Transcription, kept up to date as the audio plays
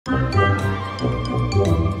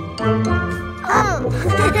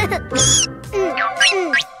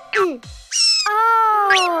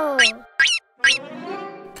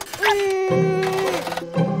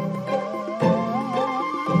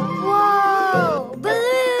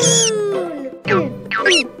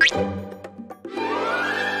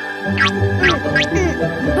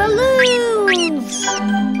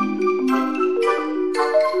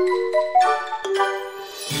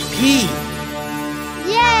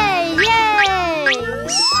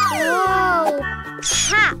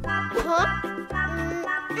Huh?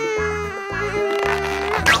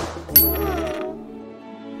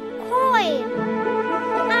 Coin.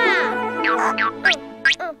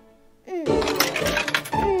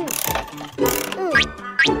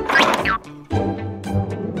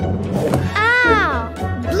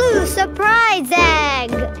 Blue surprise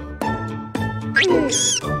egg.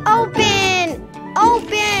 Open!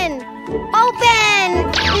 Open! Open!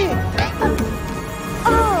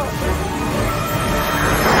 Oh!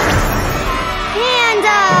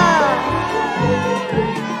 Panda!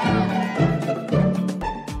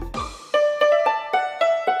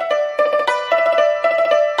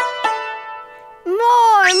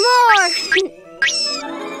 More!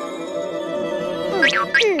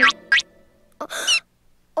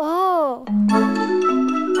 Oh!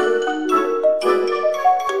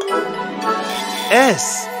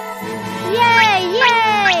 S. Yay!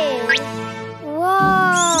 Yay!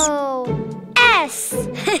 Whoa! S.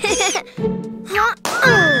 Huh?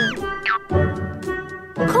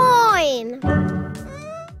 Coin.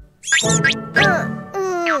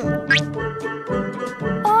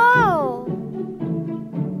 Oh.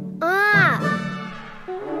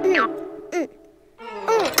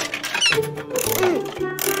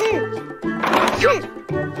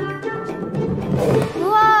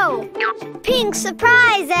 Whoa! Pink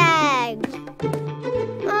surprise egg.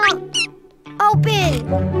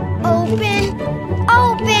 Open! Open!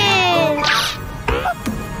 Open!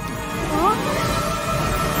 Huh?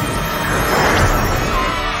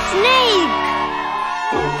 Snake!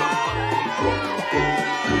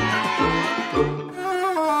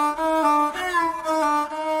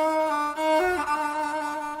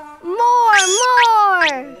 More!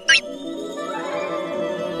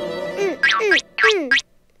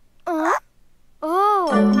 Oh!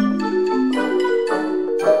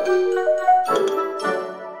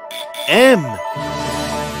 M.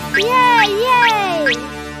 Yay! Yay!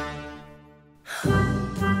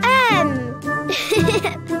 M.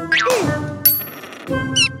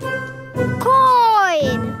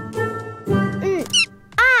 Coin.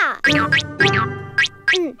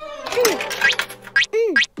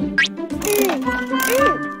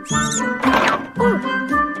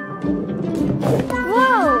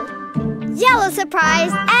 Whoa! Yellow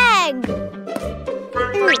surprise egg.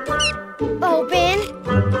 Open.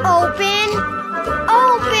 Open.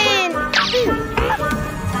 Open.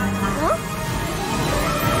 Huh?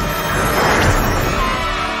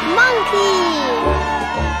 Monkey.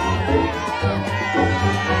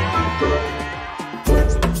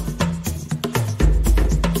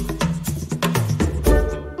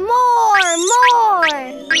 More.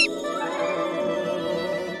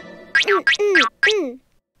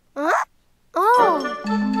 Huh? Oh.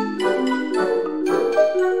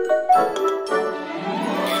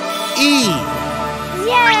 E.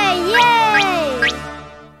 Yay! Yay!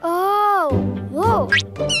 Oh! Whoa!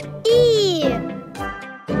 E.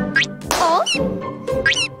 Oh!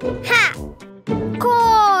 Ha!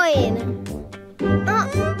 Coin.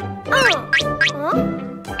 Huh?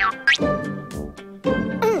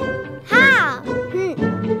 Ha!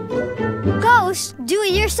 Ghost, do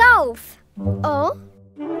it yourself. Oh?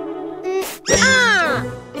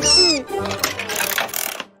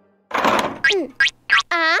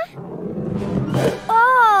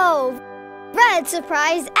 Oh! Red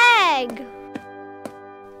surprise egg.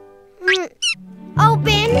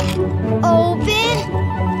 Open! Open!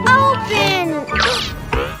 Open!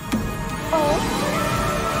 Oh!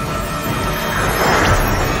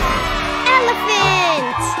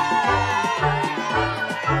 Elephant!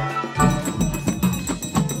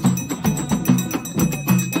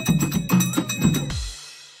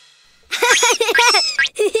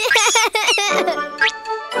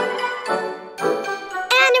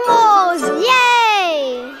 Animals!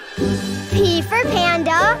 Yay! P for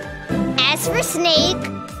panda, S for snake,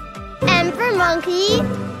 M for monkey,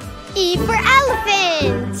 E for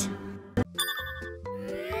elephant.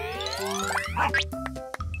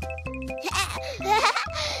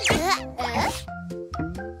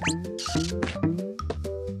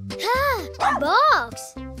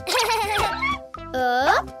 Box.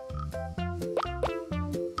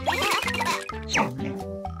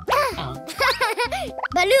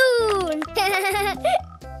 Balloon.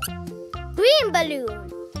 Green balloon.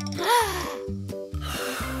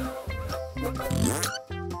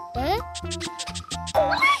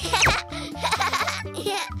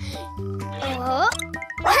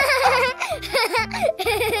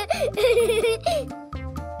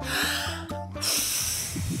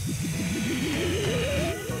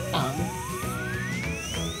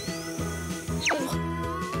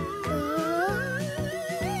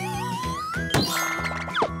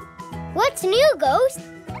 What's new, Ghost?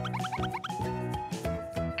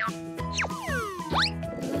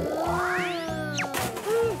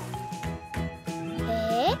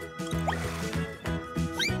 Eh?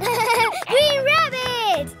 Green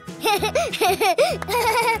rabbit!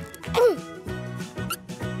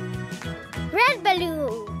 Red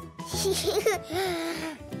balloon.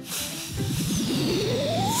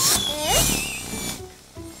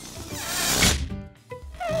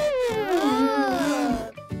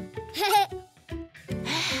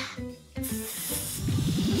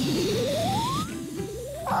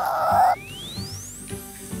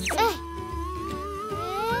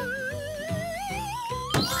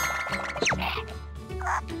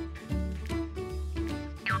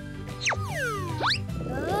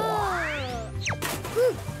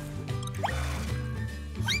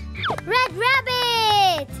 Red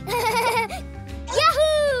rabbit!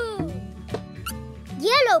 Yahoo!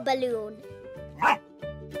 Yellow balloon.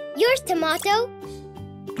 Yours, Tomato.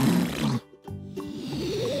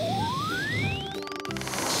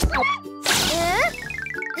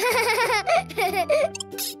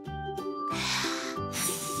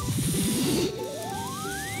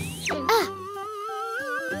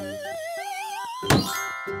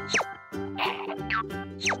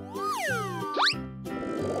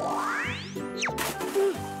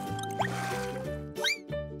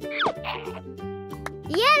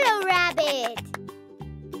 Yellow rabbit.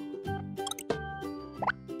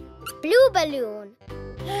 Blue balloon.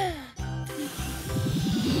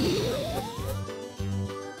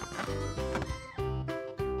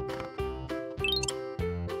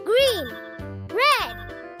 Green, red,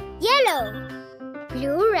 yellow.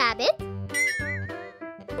 Blue rabbit.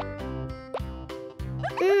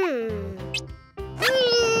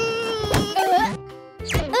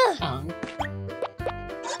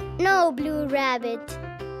 No blue rabbit.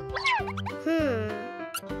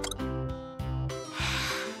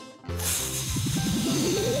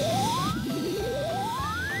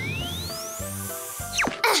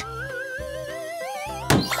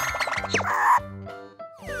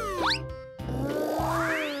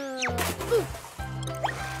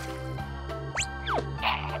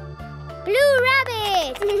 Blue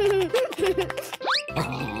rabbit.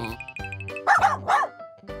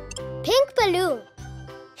 Pink balloon.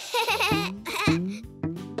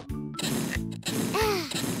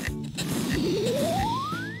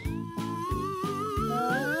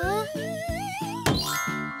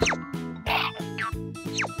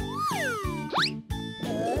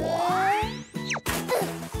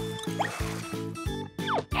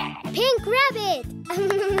 Pink rabbit.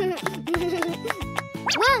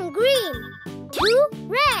 1 green, 2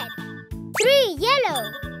 red, 3 yellow,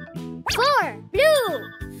 4 blue,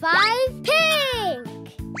 5 pink.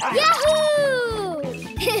 Yahoo!